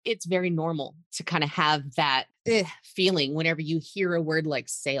it's very normal to kind of have that feeling whenever you hear a word like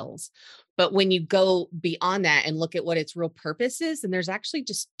sales. But when you go beyond that and look at what its real purpose is, and there's actually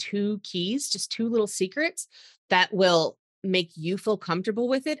just two keys, just two little secrets that will make you feel comfortable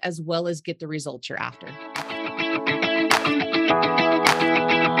with it as well as get the results you're after.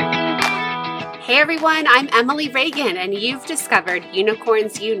 Hey everyone, I'm Emily Reagan, and you've discovered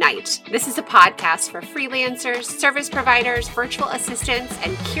Unicorns Unite. This is a podcast for freelancers, service providers, virtual assistants,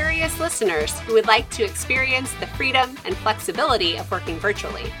 and curious listeners who would like to experience the freedom and flexibility of working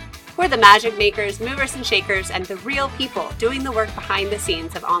virtually. We're the magic makers, movers and shakers, and the real people doing the work behind the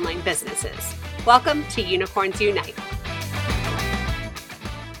scenes of online businesses. Welcome to Unicorns Unite.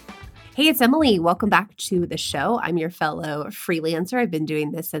 Hey, it's Emily. Welcome back to the show. I'm your fellow freelancer. I've been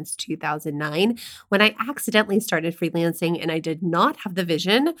doing this since 2009 when I accidentally started freelancing and I did not have the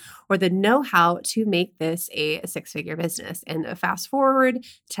vision or the know-how to make this a six-figure business. And fast forward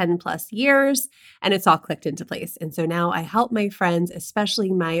 10 plus years and it's all clicked into place. And so now I help my friends,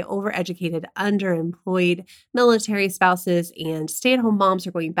 especially my overeducated, underemployed military spouses and stay-at-home moms who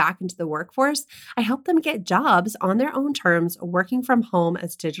are going back into the workforce. I help them get jobs on their own terms, working from home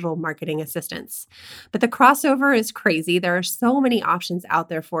as digital marketing assistants. But the crossover is crazy. There are so many options out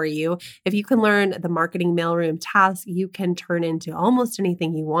there for you. If you can learn the marketing mailroom task, you can turn into almost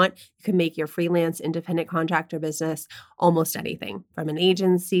anything you want. You can make your freelance independent contractor business almost anything, from an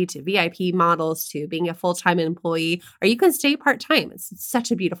agency to VIP models to being a full-time employee, or you can stay part-time. It's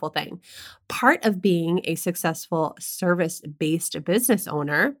such a beautiful thing. Part of being a successful service-based business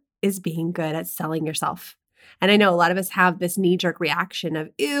owner is being good at selling yourself. And I know a lot of us have this knee-jerk reaction of,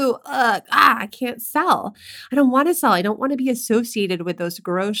 ew, ugh, I can't sell. I don't want to sell. I don't want to be associated with those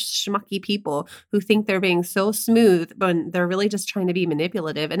gross, schmucky people who think they're being so smooth when they're really just trying to be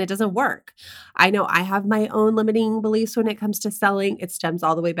manipulative and it doesn't work. I know I have my own limiting beliefs when it comes to selling. It stems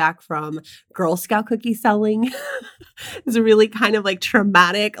all the way back from Girl Scout cookie selling. It's really kind of like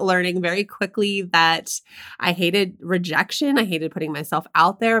traumatic, learning very quickly that I hated rejection. I hated putting myself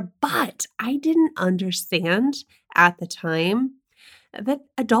out there, but I didn't understand at the time that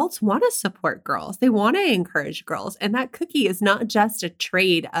adults want to support girls. They want to encourage girls. And that cookie is not just a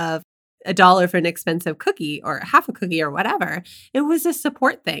trade of $1 for an expensive cookie or half a cookie or whatever. It was a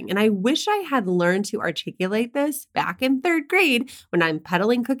support thing. And I wish I had learned to articulate this back in third grade when I'm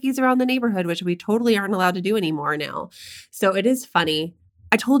peddling cookies around the neighborhood, which we totally aren't allowed to do anymore now. So it is funny.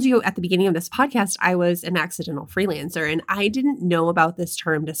 I told you at the beginning of this podcast, I was an accidental freelancer and I didn't know about this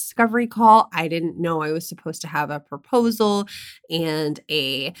term discovery call. I didn't know I was supposed to have a proposal and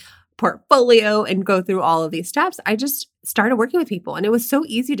a portfolio and go through all of these steps. I just started working with people and it was so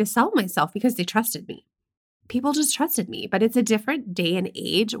easy to sell myself because they trusted me. People just trusted me, but it's a different day and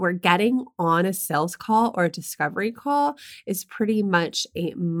age where getting on a sales call or a discovery call is pretty much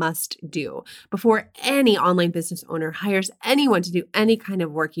a must do. Before any online business owner hires anyone to do any kind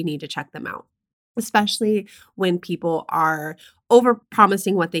of work, you need to check them out, especially when people are over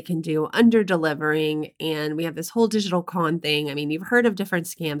promising what they can do, under delivering. And we have this whole digital con thing. I mean, you've heard of different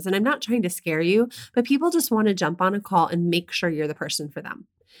scams and I'm not trying to scare you, but people just want to jump on a call and make sure you're the person for them.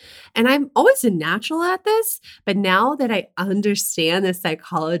 And I'm always a natural at this, but now that I understand the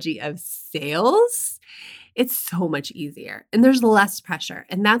psychology of sales, it's so much easier and there's less pressure.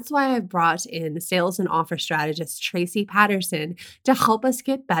 And that's why I've brought in sales and offer strategist Tracy Patterson to help us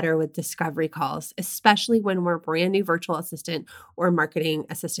get better with discovery calls, especially when we're a brand new virtual assistant or marketing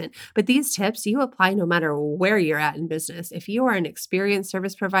assistant. But these tips you apply no matter where you're at in business. If you are an experienced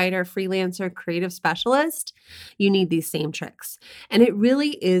service provider, freelancer, creative specialist, you need these same tricks. And it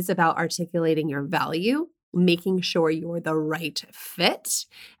really is about articulating your value, making sure you're the right fit,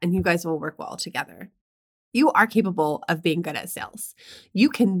 and you guys will work well together. You are capable of being good at sales. You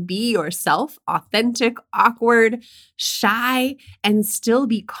can be yourself, authentic, awkward, shy, and still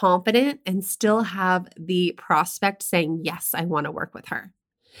be confident and still have the prospect saying, yes, I want to work with her.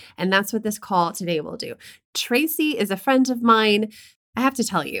 And that's what this call today will do. Tracy is a friend of mine. I have to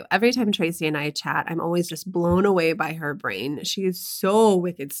tell you, every time Tracy and I chat, I'm always just blown away by her brain. She is so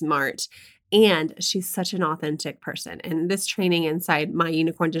wicked smart. And she's such an authentic person. And this training inside my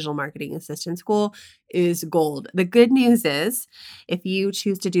Unicorn Digital Marketing Assistant School is gold. The good news is if you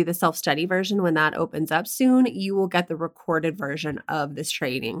choose to do the self-study version when that opens up soon, you will get the recorded version of this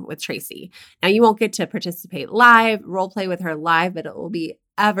training with Tracy. Now, you won't get to participate live, role play with her live, but it will be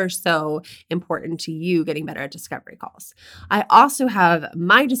ever so important to you getting better at discovery calls. I also have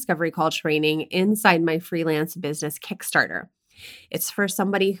my discovery call training inside my freelance business Kickstarter. It's for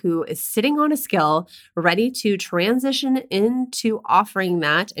somebody who is sitting on a skill, ready to transition into offering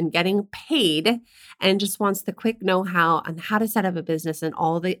that and getting paid, and just wants the quick know how on how to set up a business and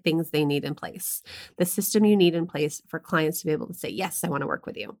all the things they need in place, the system you need in place for clients to be able to say, yes, I want to work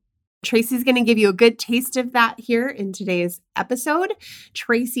with you. Tracy's going to give you a good taste of that here in today's episode.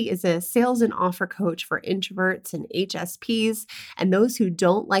 Tracy is a sales and offer coach for introverts and HSPs and those who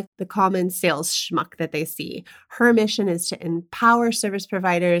don't like the common sales schmuck that they see. Her mission is to empower service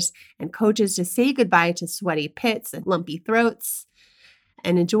providers and coaches to say goodbye to sweaty pits and lumpy throats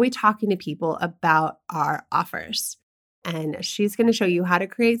and enjoy talking to people about our offers. And she's going to show you how to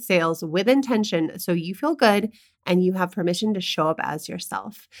create sales with intention so you feel good and you have permission to show up as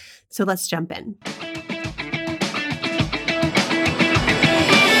yourself. So let's jump in.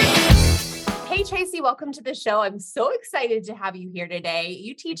 Hey, Tracy, welcome to the show. I'm so excited to have you here today.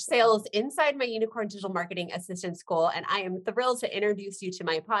 You teach sales inside my Unicorn Digital Marketing Assistant School, and I am thrilled to introduce you to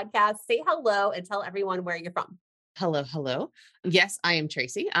my podcast. Say hello and tell everyone where you're from. Hello, hello. Yes, I am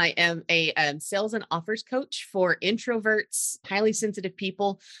Tracy. I am a sales and offers coach for introverts, highly sensitive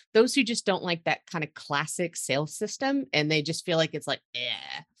people, those who just don't like that kind of classic sales system and they just feel like it's like,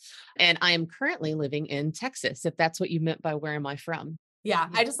 eh. And I am currently living in Texas, if that's what you meant by where am I from. Yeah,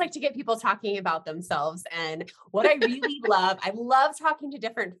 I just like to get people talking about themselves. And what I really love, I love talking to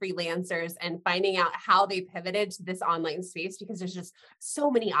different freelancers and finding out how they pivoted to this online space because there's just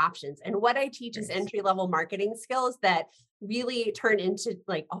so many options. And what I teach is entry-level marketing skills that really turn into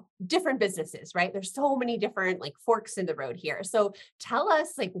like different businesses, right? There's so many different like forks in the road here. So tell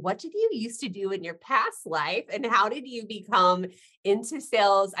us, like, what did you used to do in your past life and how did you become into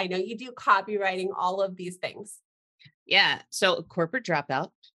sales? I know you do copywriting, all of these things. Yeah. So corporate dropout.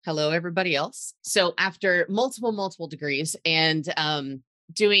 Hello, everybody else. So after multiple degrees and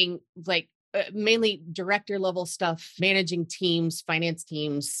doing like mainly director level stuff, managing teams, finance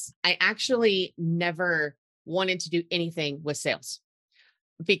teams, I actually never wanted to do anything with sales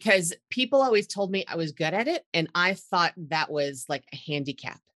because people always told me I was good at it. And I thought that was like a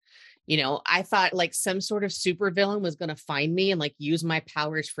handicap. You know, I thought like some sort of supervillain was going to find me and like use my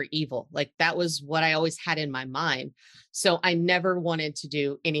powers for evil. Like that was what I always had in my mind. So I never wanted to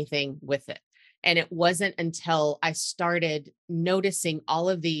do anything with it. And it wasn't until I started noticing all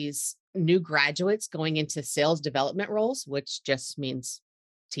of these new graduates going into sales development roles, which just means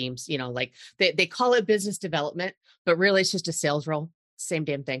teams, you know, like they call it business development, but really it's just a sales role. Same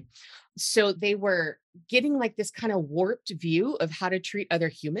damn thing. So they were getting like this kind of warped view of how to treat other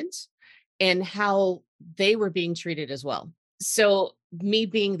humans and how they were being treated as well. So me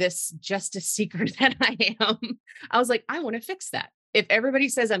being this justice seeker that I am, I was like, I want to fix that. If everybody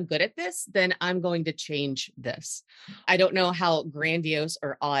says I'm good at this, then I'm going to change this. I don't know how grandiose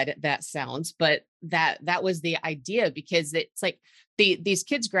or odd that sounds, but that was the idea because it's like these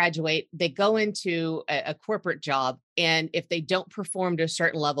kids graduate, they go into a corporate job, and if they don't perform to a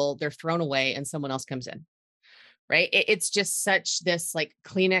certain level, they're thrown away and someone else comes in. Right? It's just such this like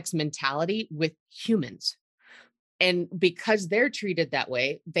Kleenex mentality with humans. And because they're treated that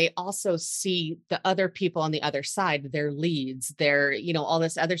way, they also see the other people on the other side, their leads, their, you know, all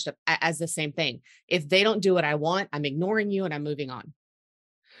this other stuff as the same thing. If they don't do what I want, I'm ignoring you and I'm moving on.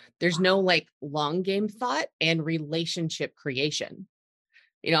 There's no like long game thought and relationship creation,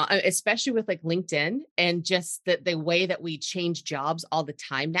 you know, especially with like LinkedIn and just the way that we change jobs all the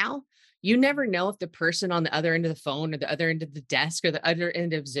time now. You never know if the person on the other end of the phone or the other end of the desk or the other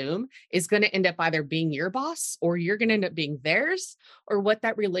end of Zoom is going to end up either being your boss or you're going to end up being theirs, or what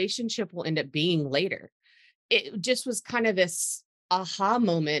that relationship will end up being later. It just was kind of this aha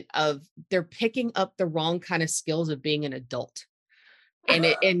moment of they're picking up the wrong kind of skills of being an adult. And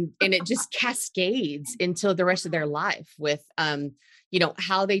it just cascades into the rest of their life with you know,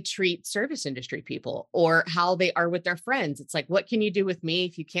 how they treat service industry people or how they are with their friends. It's like, what can you do with me?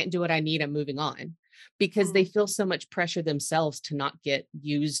 If you can't do what I need, I'm moving on, because they feel so much pressure themselves to not get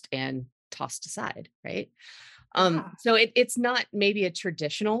used and tossed aside. Right. So it's not maybe a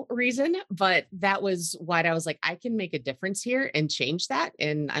traditional reason, but that was why I was like, I can make a difference here and change that.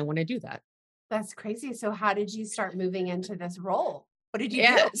 And I want to do that. That's crazy. So how did you start moving into this role? What did you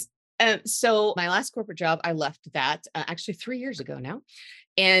do? Yes. So my last corporate job, I left that actually 3 years ago now.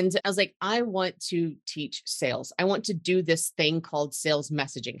 And I was like, I want to teach sales. I want to do this thing called sales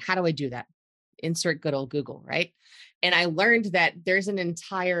messaging. How do I do that? Insert good old Google, right? And I learned that there's an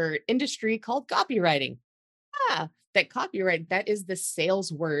entire industry called copywriting. That copyright, that is the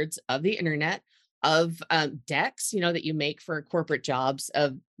sales words of the internet, of decks, you know, that you make for corporate jobs,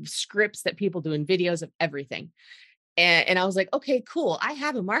 of scripts that people do in videos, of everything. And I was like, okay, cool. I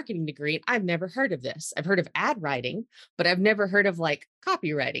have a marketing degree. And I've never heard of this. I've heard of ad writing, but I've never heard of like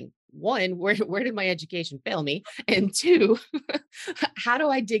copywriting. One, where did my education fail me? And two, how do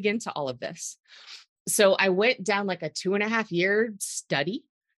I dig into all of this? So I went down like a 2.5 year study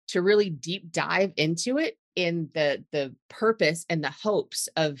to really deep dive into it in the purpose and the hopes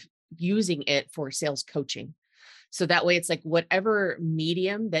of using it for sales coaching. So that way it's like whatever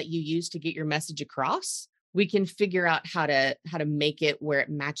medium that you use to get your message across, we can figure out how to make it where it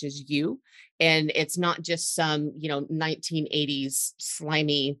matches you. And it's not just some, 1980s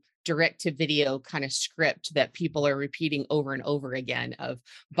slimy direct to video kind of script that people are repeating over and over again of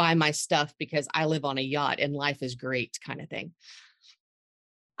buy my stuff because I live on a yacht and life is great kind of thing.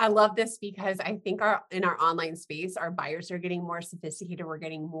 I love this because I think in our online space, our buyers are getting more sophisticated. We're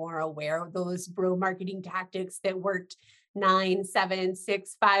getting more aware of those bro marketing tactics that worked 9, 7,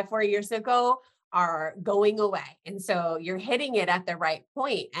 6, 5, 4 years ago are going away. And so you're hitting it at the right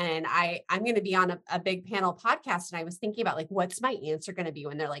point. And I'm going to be on a big panel podcast. And I was thinking about like, what's my answer going to be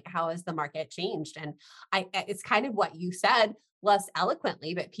when they're like, how has the market changed? And it's kind of what you said less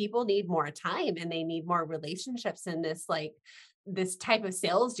eloquently, but people need more time and they need more relationships in this type of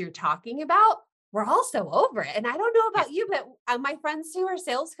sales you're talking about. We're also over it. And I don't know about you, but my friends who are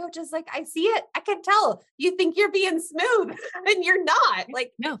sales coaches, like I see it, I can tell you think you're being smooth and you're not.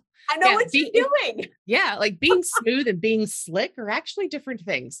 Like, No. I know what you're doing. Yeah, like being smooth and being slick are actually different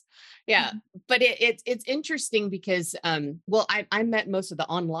things. Yeah, but it's interesting because well, I met most of the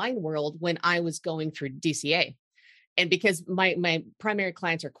online world when I was going through DCA, and because my primary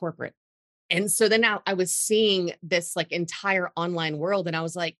clients are corporate, and so then now I was seeing this like entire online world, and I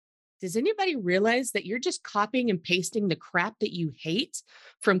was like, does anybody realize that you're just copying and pasting the crap that you hate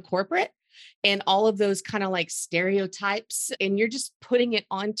from corporate and all of those kind of like stereotypes, and you're just putting it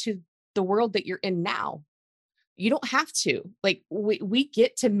onto the world that you're in now? You don't have to. Like we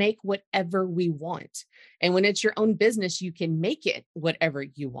get to make whatever we want. And when it's your own business, you can make it whatever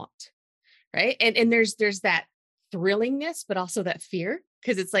you want. Right. And there's that thrillingness, but also that fear.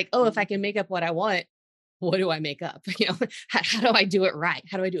 Cause it's like, oh, if I can make up what I want, what do I make up? How do I do it right?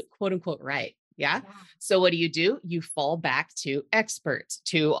 How do I do it quote unquote right? Yeah. Yeah. So what do? You fall back to experts,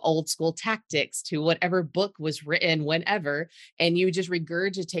 to old school tactics, to whatever book was written whenever, and you just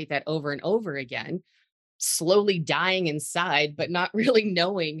regurgitate that over and over again, slowly dying inside, but not really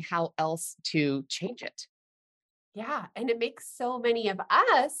knowing how else to change it. Yeah. And it makes so many of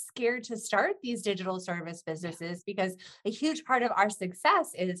us scared to start these digital service Yeah. businesses because a huge part of our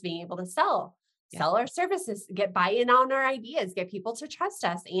success is being able to Yeah. sell our services, get buy-in on our ideas, get people to trust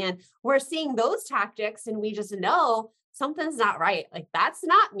us. And we're seeing those tactics and we just know something's not right. Like that's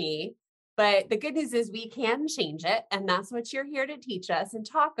not me. But the good news is we can change it. And that's what you're here to teach us and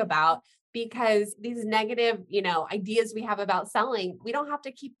talk about because these negative, ideas we have about selling, we don't have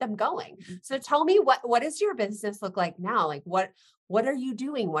to keep them going. Mhm. So tell me what does your business look like now? Like what are you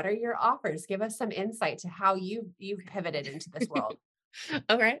doing? What are your offers? Give us some insight to how you've pivoted into this world.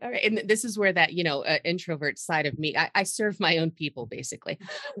 All right. All right. And this is where that, introvert side of me, I serve my own people basically.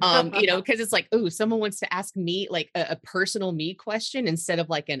 Because it's like, oh, someone wants to ask me like a personal me question instead of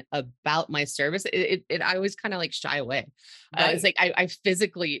like an about my service. I always kind of like shy away. It's Right. like I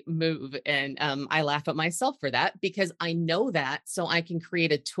physically move, and I laugh at myself for that because I know that so I can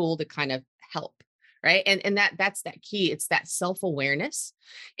create a tool to kind of help. Right. And that's that key. It's that self-awareness.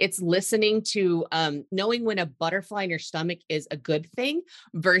 It's listening to knowing when a butterfly in your stomach is a good thing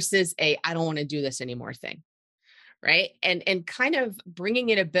versus a I don't want to do this anymore thing. Right. And kind of bringing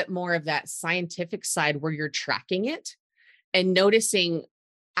in a bit more of that scientific side where you're tracking it and noticing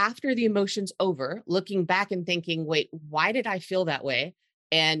after the emotion's over, looking back and thinking, wait, why did I feel that way?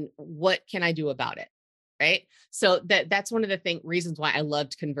 And what can I do about it? Right. So that's one of the reasons why I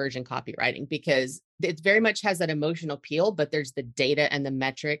loved conversion copywriting, because it very much has that emotional appeal, but there's the data and the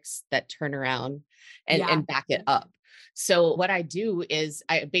metrics that turn around Yeah. and back it up. So what I do is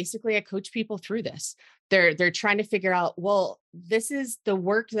I coach people through this. They're trying to figure out, well, this is the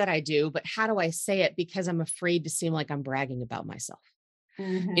work that I do, but how do I say it? Because I'm afraid to seem like I'm bragging about myself.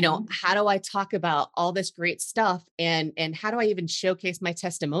 Mhm. How do I talk about all this great stuff, and how do I even showcase my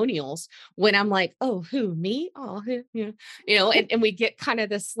testimonials when I'm like, oh, who, me? Oh, who, and we get kind of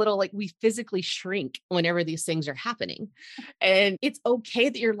this little, like, we physically shrink whenever these things are happening. And it's okay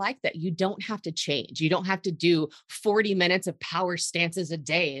that you're like that. You don't have to change. You don't have to do 40 minutes of power stances a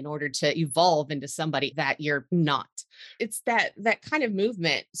day in order to evolve into somebody that you're not. It's that kind of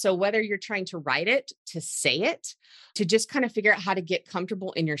movement. So whether you're trying to write it, to say it, to just kind of figure out how to get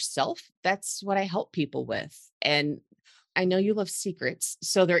comfortable in yourself, that's what I help people with. And I know you love secrets.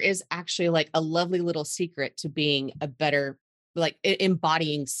 So there is actually like a lovely little secret to being a better, like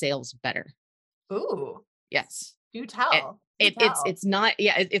embodying sales better. Ooh, Yes. do It, tell. Do it's tell. not,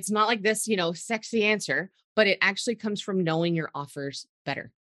 yeah, it's not like this, sexy answer, but it actually comes from knowing your offers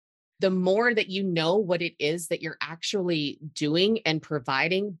better. The more that you know what it is that you're actually doing and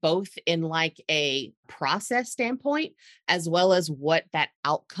providing, both in like a process standpoint, as well as what that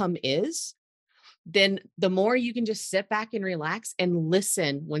outcome is, then the more you can just sit back and relax and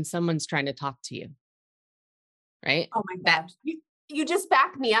listen when someone's trying to talk to you, right? Oh my That gosh. You just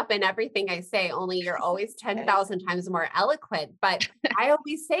back me up in everything I say, only you're always 10,000 times more eloquent. But I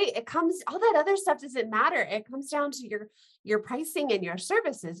always say it comes, all that other stuff doesn't matter. It comes down to your pricing and your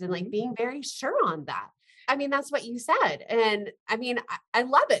services and like Mhm. being very sure on that. I mean, that's what you said. And I mean, I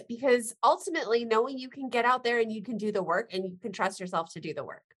love it because ultimately knowing you can get out there and you can do the work and you can trust yourself to do the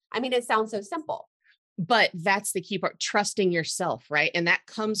work. I mean, it sounds so simple. But that's the key part, trusting yourself, right? And that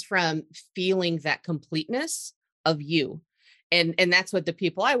comes from feeling that completeness of you. And that's what the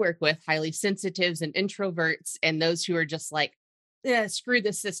people I work with, highly sensitives and introverts, and those who are just like, yeah, screw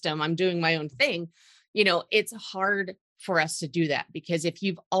the system, I'm doing my own thing. It's hard for us to do that because if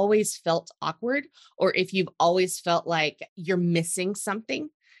you've always felt awkward or if you've always felt like you're missing something,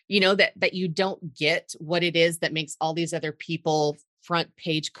 that you don't get what it is that makes all these other people front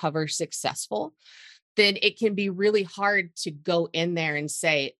page cover successful, then it can be really hard to go in there and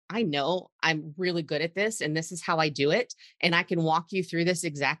say, I know I'm really good at this and this is how I do it. And I can walk you through this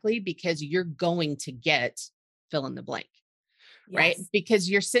exactly because you're going to get fill in the blank. Right? Yes. Because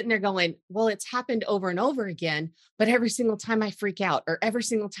you're sitting there going, well, it's happened over and over again, but every single time I freak out, or every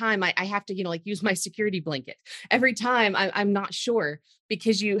single time I have to, like use my security blanket. Every time I'm not sure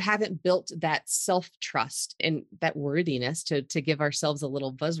because you haven't built that self-trust and that worthiness to give ourselves a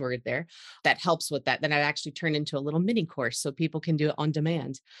little buzzword there that helps with that. Then I actually turn into a little mini course so people can do it on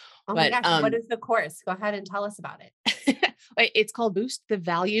demand. Oh my But gosh. What is the course? Go ahead and tell us about it. it's called Boost the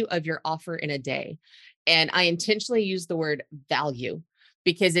Value of Your Offer in a Day. And I intentionally use the word value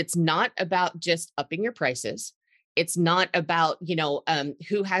because it's not about just upping your prices. It's not about,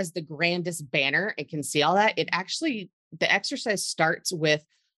 who has the grandest banner and can see all that. It actually, the exercise starts with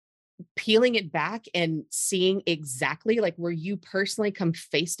peeling it back and seeing exactly like where you personally come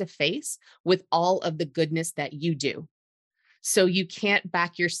face to face with all of the goodness that you do. So you can't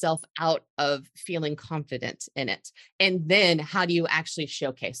back yourself out of feeling confident in it. And then how do you actually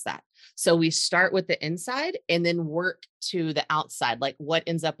showcase that? So we start with the inside and then work to the outside, like what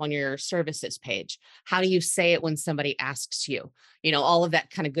ends up on your services page. How do you say it when somebody asks you? All of that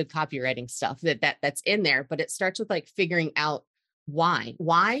kind of good copywriting stuff that's in there, but it starts with like figuring out why.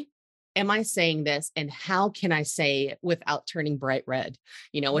 Why am I saying this and how can I say it without turning bright red?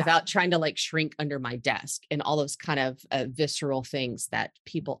 Yeah. Without trying to like shrink under my desk and all those kind of visceral things that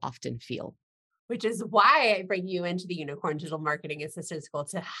people often feel. Which is why I bring you into the Unicorn Digital Marketing Assistant School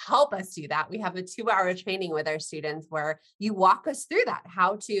to help us do that. We have a 2-hour training with our students where you walk us through that,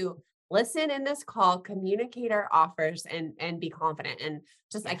 how to listen in this call, communicate our offers and be confident. And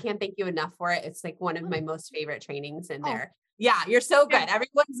just, I Yeah. can't thank you enough for it. It's like one of my Oh, most favorite trainings in oh, there. Yeah, you're so yeah. good.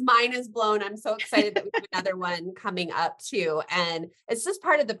 Everyone's mind is blown. I'm so excited that we have another one coming up too. And it's just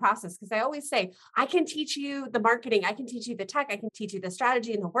part of the process because I always say, I can teach you the marketing, I can teach you the tech, I can teach you the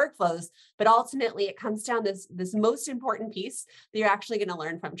strategy and the workflows, but ultimately it comes down to this most important piece that you're actually going to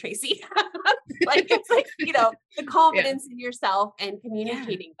learn from Tracy. Like it's like, the Yeah. confidence in yourself and Yeah.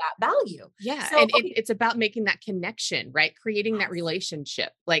 communicating that value. Yeah. So, And okay. it's about making that connection, right? Creating that Yes.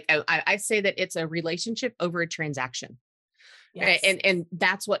 relationship. Like I say that it's a relationship over a transaction. Right. Yes. And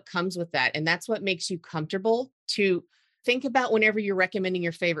that's what comes with that. And that's what makes you comfortable to think about whenever you're recommending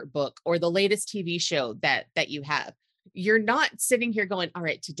your favorite book or the latest TV show that you have. You're not sitting here going, all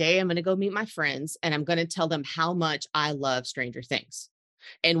right, today I'm going to go meet my friends and I'm going to tell them how much I love Stranger Things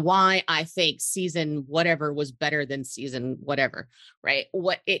and why I think season whatever was better than season whatever, right?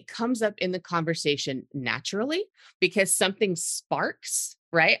 What it comes up in the conversation naturally because something sparks,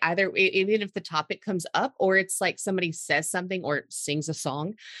 right? Either even if the topic comes up or it's like somebody says something or sings a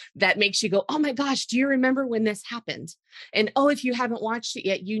song that makes you go, oh my gosh, do you remember when this happened? And oh, if you haven't watched it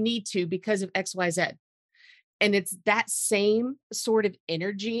yet, you need to because of XYZ. And it's that same sort of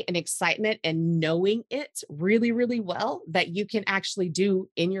energy and excitement and knowing it really, really well that you can actually do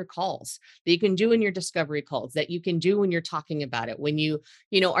in your calls, that you can do in your discovery calls, that you can do when you're talking about it, when you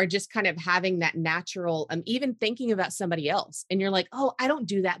are just kind of having that natural, even thinking about somebody else. And you're like, oh, I don't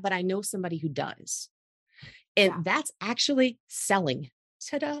do that, but I know somebody who does. Yeah. And that's actually selling.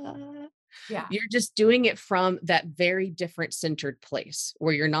 Ta-da. Yeah. You're just doing it from that very different centered place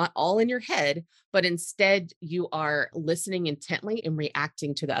where you're not all in your head, but instead you are listening intently and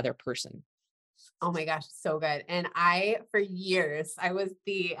reacting to the other person. Oh my gosh, so good. And for years, I was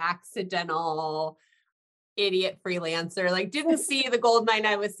the accidental idiot freelancer, like didn't see the gold mine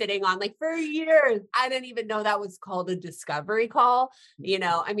I was sitting on. Like for years, I didn't even know that was called a discovery call.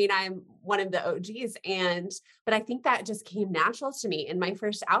 I mean, I'm one of the OGs but I think that just came natural to me. And my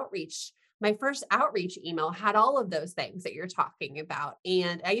first outreach email had all of those things that you're talking about.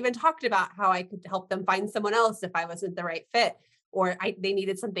 And I even talked about how I could help them find someone else if I wasn't the right fit or they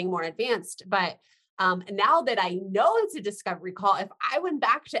needed something more advanced. But now that I know it's a discovery call, if I went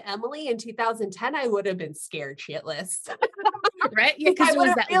back to Emily in 2010, I would have been scared shitless. Right? Yeah, because I there would was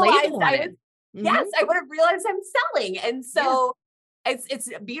have that realized label on it. yes, Mhm. I would have realized I'm selling. And Yeah. so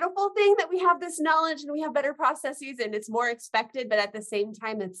it's a beautiful thing that we have this knowledge and we have better processes and it's more expected. But at the same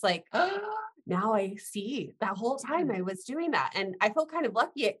time, it's like, now I see that whole time Yeah. I was doing that. And I feel kind of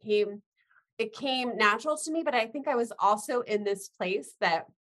lucky it came natural to me, but I think I was also in this place that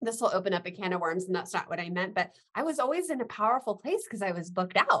this will open up a can of worms and that's not what I meant, but I was always in a powerful place because I was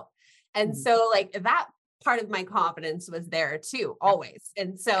booked out. And Mhm. so like that part of my confidence was there too, Yeah. always.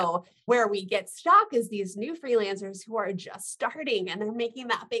 And Yeah. so where we get stuck is these new freelancers who are just starting and they're making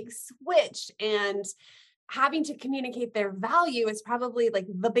that big switch and having to communicate their value is probably like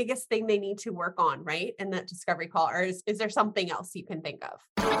the biggest thing they need to work on, right? In that discovery call. Or is there something else you can think of?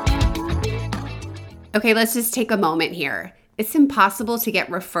 Okay, let's just take a moment here. It's impossible to get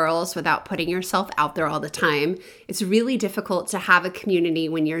referrals without putting yourself out there all the time. It's really difficult to have a community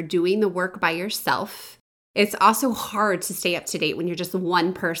when you're doing the work by yourself. It's also hard to stay up to date when you're just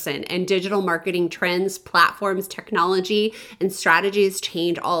one person, and digital marketing trends, platforms, technology, and strategies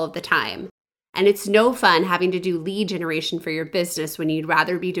change all of the time. And it's no fun having to do lead generation for your business when you'd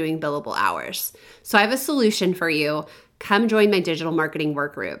rather be doing billable hours. So I have a solution for you. Come join my digital marketing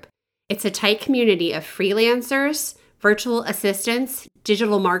work group. It's a tight community of freelancers, virtual assistants,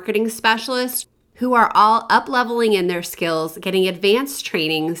 digital marketing specialists who are all up-leveling in their skills, getting advanced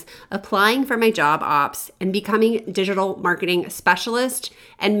trainings, applying for my job ops, and becoming digital marketing specialists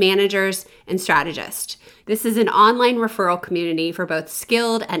and managers and strategists. This is an online referral community for both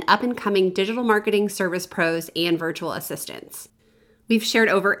skilled and up-and-coming digital marketing service pros and virtual assistants. We've shared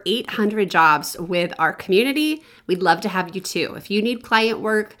over 800 jobs with our community. We'd love to have you too. If you need client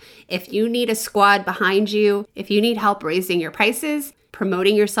work, if you need a squad behind you, if you need help raising your prices,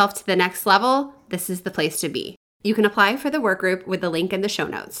 promoting yourself to the next level, this is the place to be. You can apply for the work group with the link in the show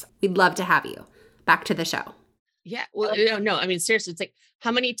notes. We'd love to have you. Back to the show. Yeah. Well, no, I mean, seriously, it's like,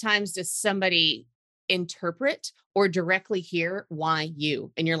 how many times does somebody interpret or directly hear why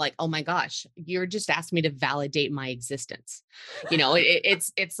you? And you're like, oh my gosh, you're just asking me to validate my existence.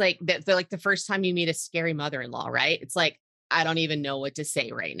 It's like that. They're like the first time you meet a scary mother-in-law, right? It's like, I don't even know what to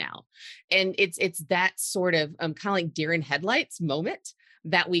say right now. And it's that sort of kind of like deer in headlights moment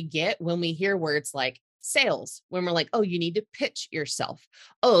that we get when we hear words like sales, when we're like, oh, you need to pitch yourself.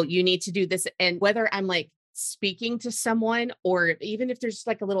 Oh, you need to do this. And whether I'm like speaking to someone or even if there's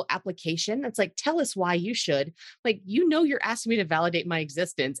like a little application that's like, tell us why you should, like, you're asking me to validate my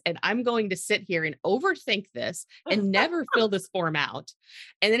existence and I'm going to sit here and overthink this and never fill this form out.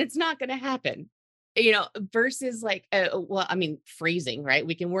 And then it's not going to happen, versus like, well, I mean, phrasing, right?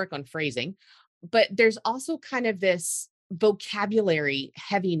 We can work on phrasing, but there's also kind of this vocabulary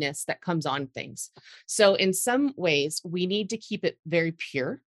heaviness that comes on things. So in some ways, we need to keep it very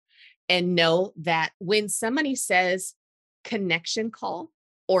pure and know that when somebody says connection call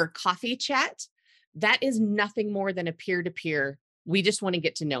or coffee chat, that is nothing more than a peer to peer. We just want to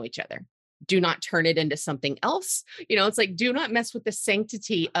get to know each other. Do not turn it into something else. It's like, do not mess with the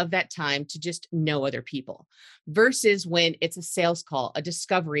sanctity of that time to just know other people versus when it's a sales call, a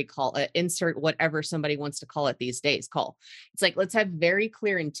discovery call, insert whatever somebody wants to call it these days call. It's like, let's have very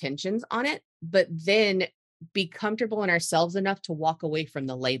clear intentions on it, but then be comfortable in ourselves enough to walk away from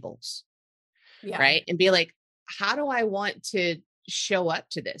the labels, Yeah. right? And be like, how do I want to show up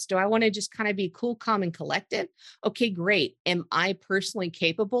to this? Do I want to just kind of be cool, calm, and collected? Okay, great. Am I personally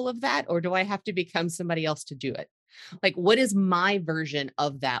capable of that? Or do I have to become somebody else to do it? Like, what does my version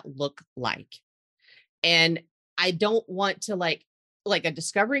of that look like? And I don't want to like a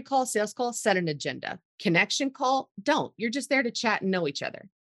discovery call, sales call, set an agenda. Connection call, don't. You're just there to chat and know each other,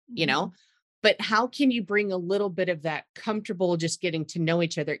 you know? But how can you bring a little bit of that comfortable, just getting to know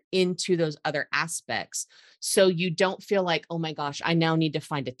each other into those other aspects? So you don't feel like, oh my gosh, I now need to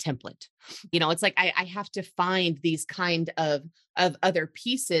find a template. It's like, I have to find these kind of other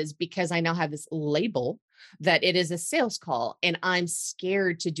pieces because I now have this label that it is a sales call and I'm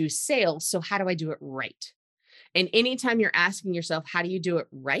scared to do sales. So how do I do it right? And anytime you're asking yourself, how do you do it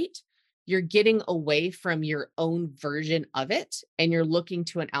right? You're getting away from your own version of it and you're looking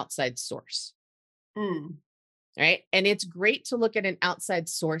to an outside source. Mm. Right. And it's great to look at an outside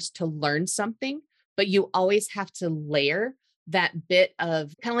source to learn something, but you always have to layer that bit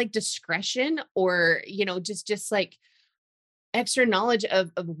of kind of like discretion or, just like extra knowledge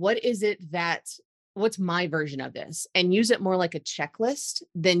of what is it that what's my version of this and use it more like a checklist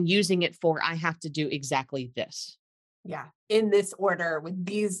than using it for I have to do exactly this. Yeah. In this order with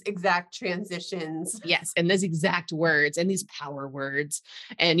these exact transitions. Yes. And those exact words and these power words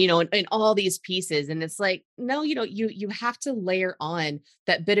and all these pieces. And it's like, no, you have to layer on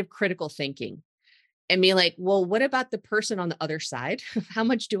that bit of critical thinking and be like, well, what about the person on the other side? How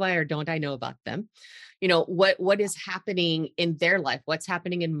much do I or don't I know about them? What is happening in their life? What's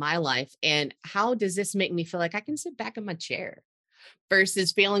happening in my life? And how does this make me feel like I can sit back in my chair?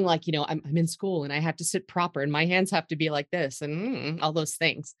 Versus feeling like, I'm in school and I have to sit proper and my hands have to be like this and all those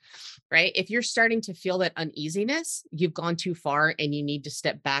things, right? If you're starting to feel that uneasiness, you've gone too far and you need to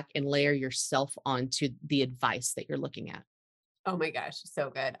step back and layer yourself onto the advice that you're looking at. Oh my gosh, so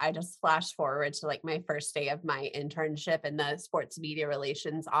good. I just flashed forward to like my first day of my internship in the sports media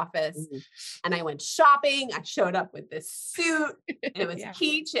relations office. Mhm. And I went shopping. I showed up with this suit. And it was Yeah.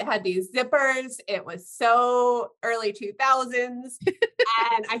 peach. It had these zippers. It was so early 2000s.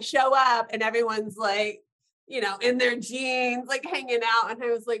 And I show up and everyone's like, in their jeans, like hanging out. And I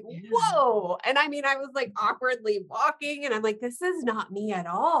was like, Yeah. whoa. And I mean, I was like awkwardly walking and I'm like, this is not me at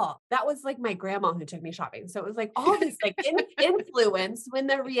all. That was like my grandma who took me shopping. So it was like all this like influence when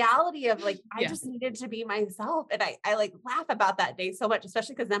the reality of like, I Yeah. just needed to be myself. And I like laugh about that day so much,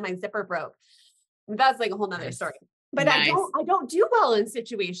 especially because then my zipper broke. And that's like a whole nother Nice. story. But Nice. I don't do well in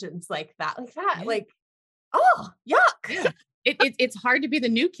situations like that. Yeah. Like, oh, yuck. Yeah. It's hard to be the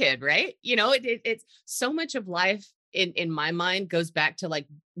new kid, right? It's so much of life in my mind goes back to like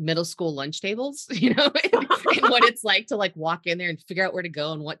middle school lunch tables, and what it's like to like walk in there and figure out where to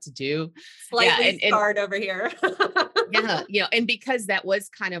go and what to do. Slightly scarred over here. And because that was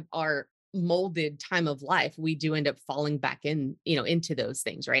kind of our molded time of life, we do end up falling back into those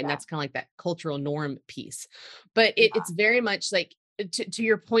things, right? And that's kind of like that cultural norm piece. But it's very much like to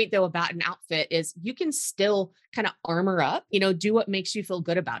your point though about an outfit is you can still kind of armor up, do what makes you feel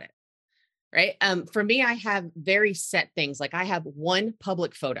good about it. Right. For me, I have very set things. Like I have one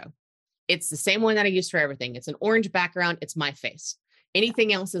public photo. It's the same one that I use for everything. It's an orange background. It's my face.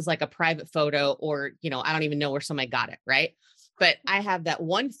 Anything else is like a private photo or, I don't even know where somebody got it. Right. But I have that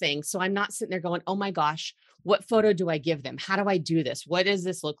one thing. So I'm not sitting there going, oh my gosh, what photo do I give them? How do I do this? What does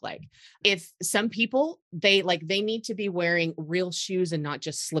this look like? If some people, they need to be wearing real shoes and not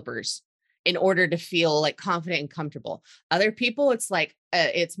just slippers in order to feel like confident and comfortable. Other people, it's like,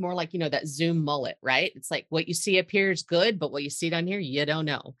 it's more like, that Zoom mullet, right? It's like what you see up here is good, but what you see down here, you don't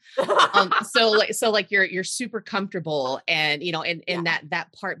know. So you're super comfortable and, and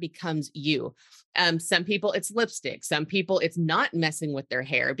that part becomes you. Some people it's lipstick. Some people it's not messing with their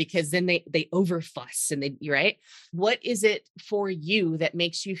hair because then they over fuss and right. What is it for you that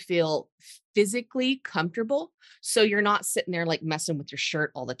makes you feel physically comfortable? So you're not sitting there like messing with your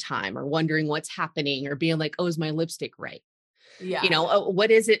shirt all the time or wondering what's happening or being like, oh, is my lipstick right? Yeah.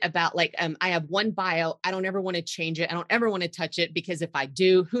 What is it about like, I have one bio. I don't ever want to change it. I don't ever want to touch it because if I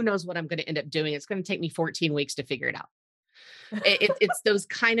do, who knows what I'm going to end up doing? It's going to take me 14 weeks to figure it out. It's those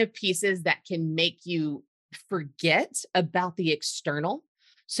kind of pieces that can make you forget about the external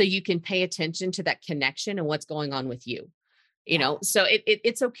so you can pay attention to that connection and what's going on with you. So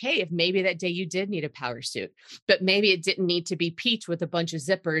it's okay if maybe that day you did need a power suit, but maybe it didn't need to be peach with a bunch of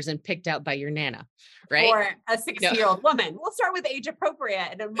zippers and picked out by your Nana, right? Or a 60-year-old woman. We'll start with age appropriate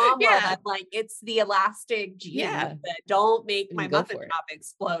and a mom love. I'm like, it's the elastic jeans that don't make my muffin top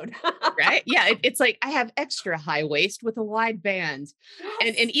explode. Right? Yeah. It's like I have extra high waist with a wide band.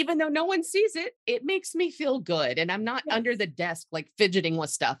 Yes. And even though no one sees it, it makes me feel good. And I'm not under the desk like fidgeting with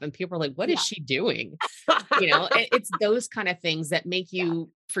stuff. And people are like, what is she doing? It's those kind of things that make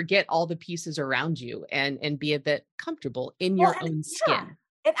you forget all the pieces around you and be a bit comfortable in your own skin.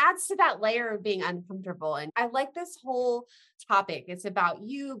 It adds to that layer of being uncomfortable. And I like this whole topic. It's about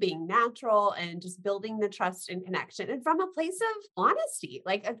you being natural and just building the trust and connection and from a place of honesty,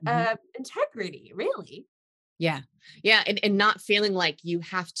 like integrity, really. Yeah. Yeah. And not feeling like you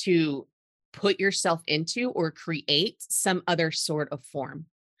have to put yourself into or create some other sort of form.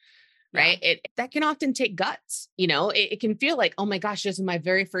 Right. That can often take guts. It can feel like, oh my gosh, this is my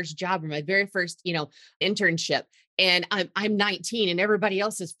very first job or my very first, internship. and I'm 19 and everybody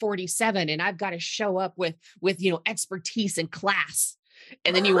else is 47 and I've got to show up with expertise and class.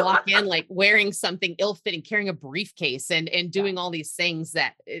 And then you walk in like wearing something ill-fitting, carrying a briefcase and doing all these things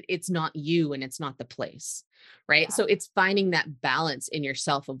that it's not you and it's not the place. Right. Yeah. So it's finding that balance in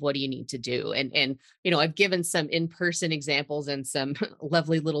yourself of what do you need to do. And I've given some in-person examples and some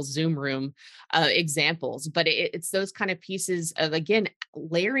lovely little Zoom room examples, but it's those kind of pieces of, again,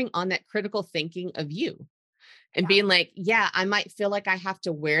 layering on that critical thinking of you and Yeah. being like, yeah, I might feel like I have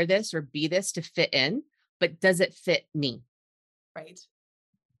to wear this or be this to fit in, but does it fit me? Right.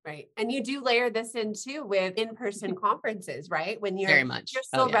 Right. And you do layer this in too with in-person conferences, right? When Very you're much. Oh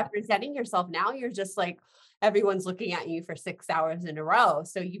still yeah. representing yourself. Now you're just like everyone's looking at you for 6 hours in a row.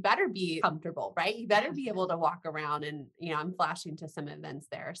 So you better be comfortable, right? You better be able to walk around and, I'm flashing to some events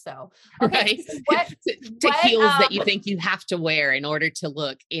there. So, okay. Right. So To heels that you think you have to wear in order to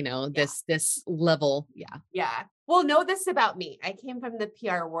look, this level. Yeah. yeah. Well, know this about me. I came from the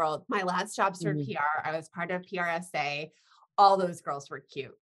PR world. My last jobs were Mhm. PR. I was part of PRSA. All those girls were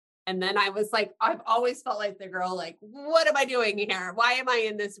cute. And then I was like, I've always felt like the girl, like, what am I doing here? Why am I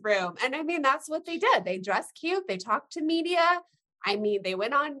in this room? And I mean, that's what they did. They dressed cute. They talked to media. I mean, they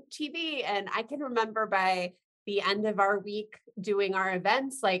went on TV. And I can remember by the end of our week doing our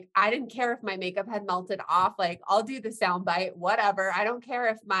events, like, I didn't care if my makeup had melted off. Like, I'll do the soundbite, whatever. I don't care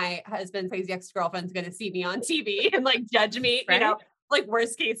if my husband's crazy ex-girlfriend's going to see me on TV and like judge me, Right. like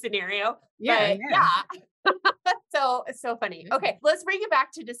worst case scenario. Yeah. But Yeah. so it's so funny. Okay, let's bring it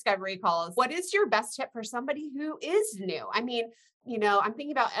back to discovery calls. What is your best tip for somebody who is new? I mean, I'm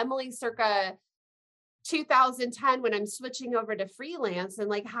thinking about Emily circa 2010 when I'm switching over to freelance and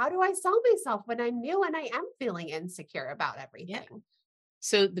like, how do I sell myself when I'm new and I am feeling insecure about Yeah. everything?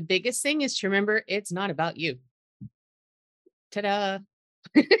 So the biggest thing is to remember it's not about you. Ta-da.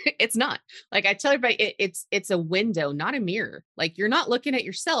 It's not. Like I tell everybody, it's a window, not a mirror. Like you're not looking at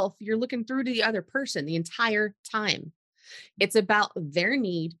yourself, you're looking through to the other person the entire time. It's about their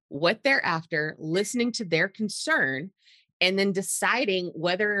need, what they're after, listening to their concern, and then deciding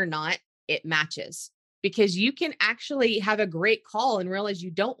whether or not it matches. Because you can actually have a great call and realize you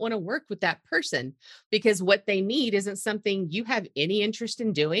don't want to work with that person because what they need isn't something you have any interest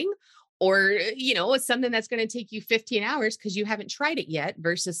in doing. Or, it's something that's going to take you 15 hours because you haven't tried it yet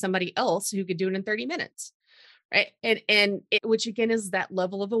versus somebody else who could do it in 30 minutes. Right. Which again is that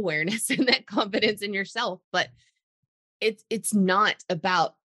level of awareness and that confidence in yourself. But it's not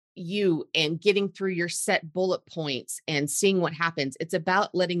about you and getting through your set bullet points and seeing what happens. It's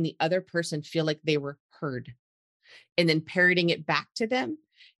about letting the other person feel like they were heard and then parroting it back to them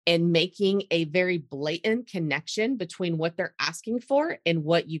and making a very blatant connection between what they're asking for and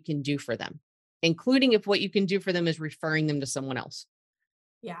what you can do for them, including if what you can do for them is referring them to someone else.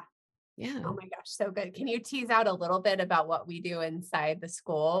 Yeah. Yeah. Oh my gosh, so good. Can you tease out a little bit about what we do inside the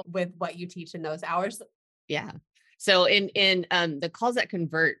school with what you teach in those hours? Yeah. So in the calls that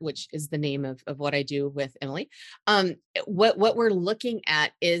convert, which is the name of what I do with Emily, what we're looking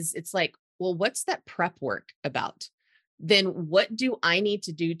at is it's like, well, what's that prep work about? Then what do I need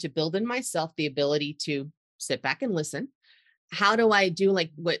to do to build in myself the ability to sit back and listen? How do I do like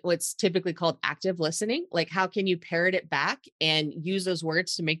what's typically called active listening? Like, how can you parrot it back and use those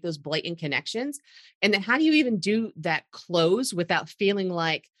words to make those blatant connections? And then how do you even do that close without feeling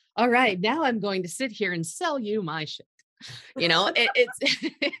like, all right, now I'm going to sit here and sell you my shit. It's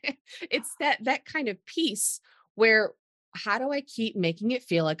it's that kind of piece where how do I keep making it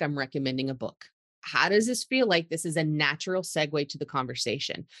feel like I'm recommending a book? How does this feel like this is a natural segue to the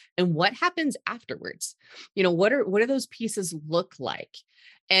conversation? And what happens afterwards? What do those pieces look like?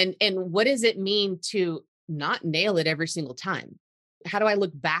 And what does it mean to not nail it every single time? How do I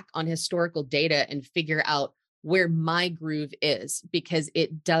look back on historical data and figure out where my groove is? Because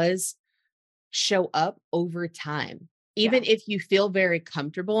it does show up over time. Yeah. Even if you feel very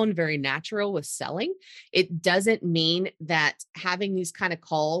comfortable and very natural with selling, it doesn't mean that having these kind of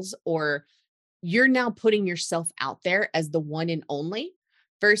calls or you're now putting yourself out there as the one and only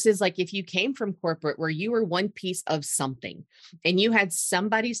versus like if you came from corporate where you were one piece of something and you had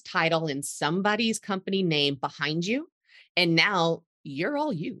somebody's title and somebody's company name behind you and now you're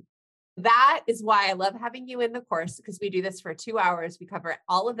all you. That is why I love having you in the course because we do this for 2 hours. We cover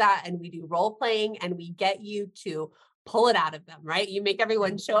all of that and we do role playing and we get you to pull it out of them, right? You make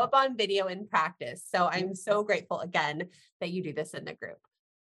everyone show up on video in practice. So I'm so grateful again that you do this in the group.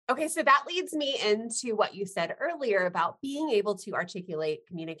 Okay, so that leads me into what you said earlier about being able to articulate,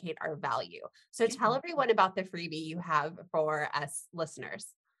 communicate our value. So tell everyone about the freebie you have for us listeners.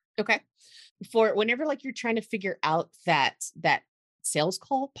 Okay. For whenever like you're trying to figure out that sales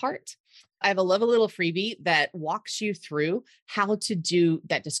call part, I have a lovely little freebie that walks you through how to do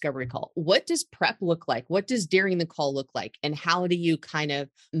that discovery call. What does prep look like? What does during the call look like? And how do you kind of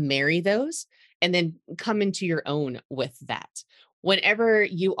marry those and then come into your own with that? Whenever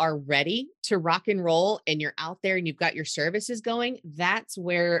you are ready to rock and roll and you're out there and you've got your services going, that's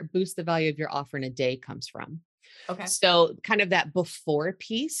where boost the value of your offer in a day comes from. Okay. So kind of that before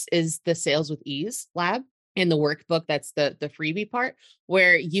piece is the Sales with Ease lab in the workbook. That's the freebie part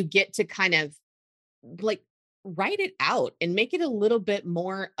where you get to kind of like write it out and make it a little bit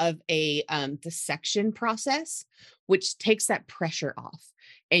more of a dissection process, which takes that pressure off.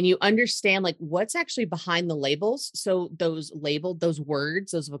 And you understand like what's actually behind the labels. So those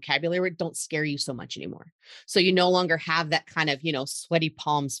words, those vocabulary don't scare you so much anymore. So you no longer have that kind of, sweaty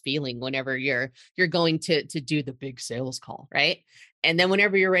palms feeling whenever you're going to do the big sales call, right? And then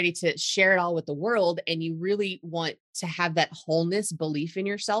whenever you're ready to share it all with the world and you really want to have that wholeness belief in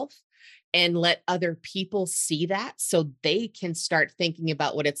yourself and let other people see that so they can start thinking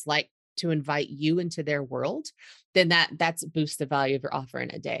about what it's like to invite you into their world, then that's boost the value of your offer in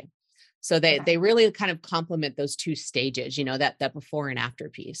a day. So they really kind of complement those two stages, that before and after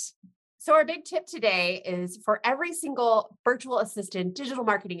piece. So our big tip today is for every single virtual assistant, digital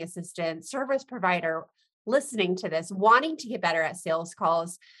marketing assistant, service provider listening to this, wanting to get better at sales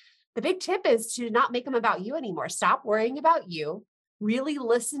calls, the big tip is to not make them about you anymore. Stop worrying about you. Really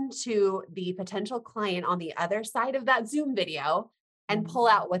listen to the potential client on the other side of that Zoom video and pull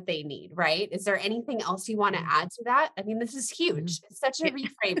out what they need, right? Is there anything else you want to add to that? I mean, this is huge. It's such a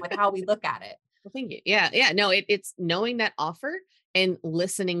reframe with how we look at it. Well, thank you. Yeah. Yeah. No, it's knowing that offer and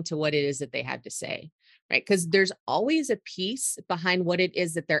listening to what it is that they have to say, right? Because there's always a piece behind what it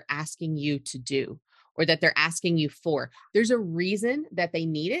is that they're asking you to do or that they're asking you for. There's a reason that they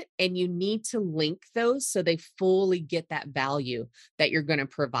need it, and you need to link those so they fully get that value that you're going to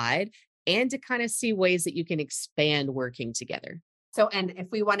provide and to kind of see ways that you can expand working together. So, and if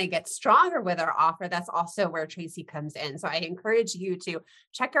we want to get stronger with our offer, that's also where Tracy comes in. So I encourage you to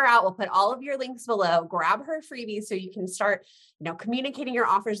check her out. We'll put all of your links below, grab her freebie so you can start, communicating your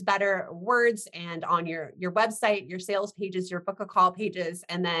offers better, words, and on your website, your sales pages, your book a call pages.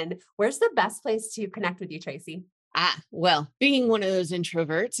 And then where's the best place to connect with you, Tracy? Well, being one of those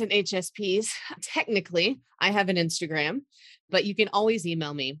introverts and HSPs, technically I have an Instagram, but you can always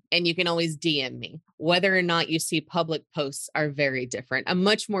email me and you can always DM me. Whether or not you see public posts are very different. I'm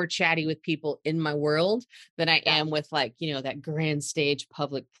much more chatty with people in my world than I am with that grand stage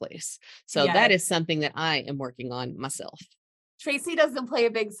public place. So that is something that I am working on myself. Tracy doesn't play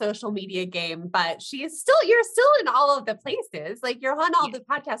a big social media game, but you're still in all of the places. Like you're on all the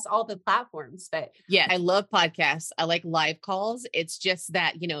podcasts, all the platforms, but yeah, I love podcasts. I like live calls. It's just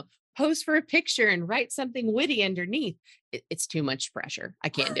that, post for a picture and write something witty underneath. It's too much pressure. I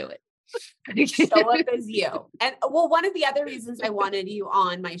can't do it. Show up as you. And one of the other reasons I wanted you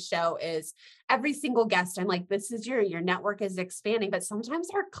on my show is every single guest, I'm like, this is your network is expanding, but sometimes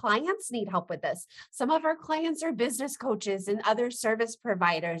our clients need help with this. Some of our clients are business coaches and other service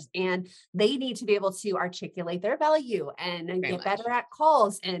providers, and they need to be able to articulate their value and get better at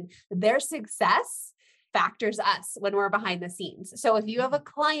calls, and their success factors us when we're behind the scenes. So if you have a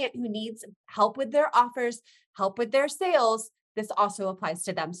client who needs help with their offers, help with their sales, this also applies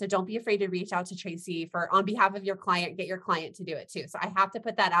to them. So don't be afraid to reach out to Tracy on behalf of your client, get your client to do it too. So I have to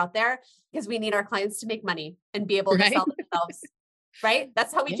put that out there because we need our clients to make money and be able to sell themselves, right?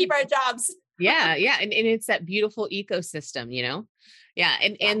 That's how we keep our jobs. Yeah. And it's that beautiful ecosystem, Yeah.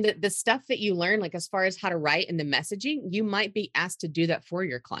 And the stuff that you learn, like as far as how to write and the messaging, you might be asked to do that for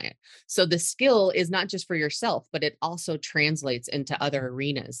your client. So the skill is not just for yourself, but it also translates into other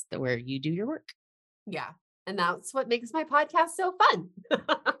arenas where you do your work. Yeah. And that's what makes my podcast so fun.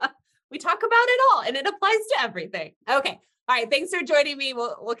 We talk about it all and it applies to everything. Okay. All right. Thanks for joining me.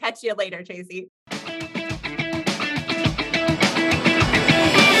 We'll catch you later, Tracy.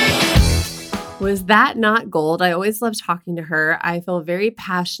 Was that not gold? I always love talking to her. I feel very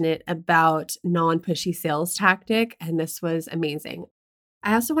passionate about non-pushy sales tactic, and this was amazing.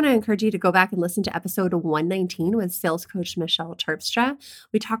 I also want to encourage you to go back and listen to episode 119 with sales coach Michelle Terpstra.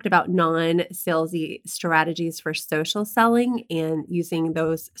 We talked about non-salesy strategies for social selling and using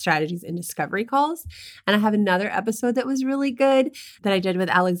those strategies in discovery calls. And I have another episode that was really good that I did with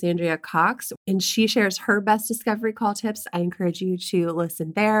Alexandria Cox, and she shares her best discovery call tips. I encourage you to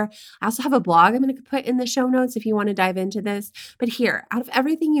listen there. I also have a blog I'm going to put in the show notes if you want to dive into this. But here, out of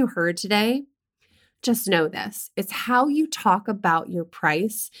everything you heard today, just know this. It's how you talk about your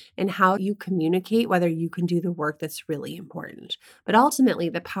price and how you communicate whether you can do the work that's really important. But ultimately,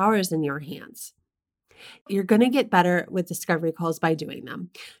 the power is in your hands. You're going to get better with discovery calls by doing them.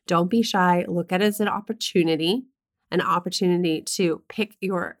 Don't be shy. Look at it as an opportunity to pick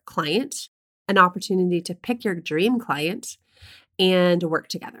your client, an opportunity to pick your dream client and work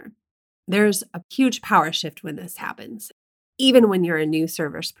together. There's a huge power shift when this happens, even when you're a new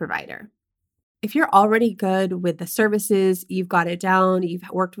service provider. If you're already good with the services, you've got it down, you've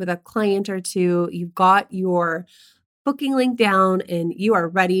worked with a client or two, you've got your booking link down, and you are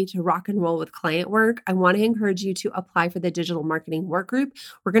ready to rock and roll with client work, I want to encourage you to apply for the digital marketing work group.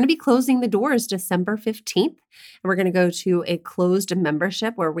 We're going to be closing the doors December 15th, and we're going to go to a closed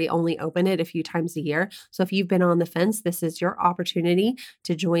membership where we only open it a few times a year. So if you've been on the fence, this is your opportunity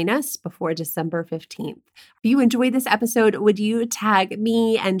to join us before December 15th. If you enjoyed this episode, would you tag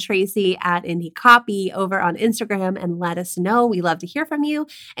me and Tracy at Indie Copy over on Instagram and let us know? We love to hear from you.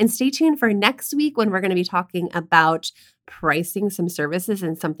 And stay tuned for next week when we're going to be talking about pricing some services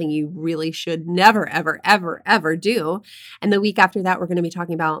and something you really should never, ever, ever, ever do. And the week after that, we're going to be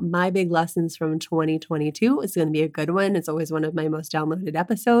talking about my big lessons from 2022. It's going to be a good one. It's always one of my most downloaded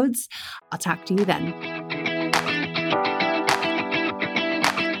episodes. I'll talk to you then.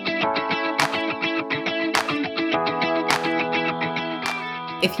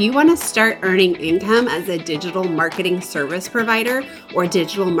 If you want to start earning income as a digital marketing service provider or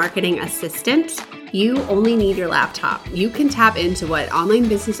digital marketing assistant, you only need your laptop. You can tap into what online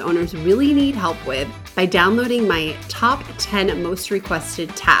business owners really need help with by downloading my top 10 most requested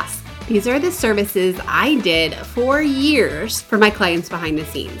tasks. These are the services I did for years for my clients behind the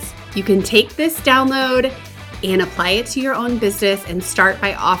scenes. You can take this download and apply it to your own business and start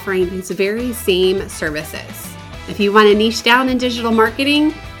by offering these very same services. If you want to niche down in digital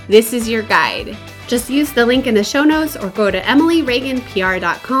marketing, this is your guide. Just use the link in the show notes or go to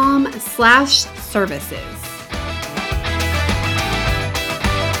emilyreaganpr.com/services.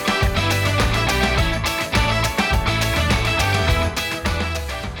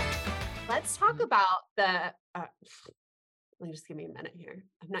 Let's talk about the, just give me a minute here.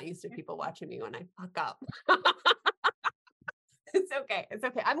 I'm not used to people watching me when I fuck up. It's okay. It's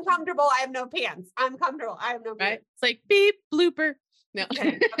okay. I'm comfortable. I have no pants. I'm comfortable. I have no pants. Right? It's like beep, blooper. No.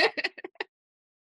 Okay.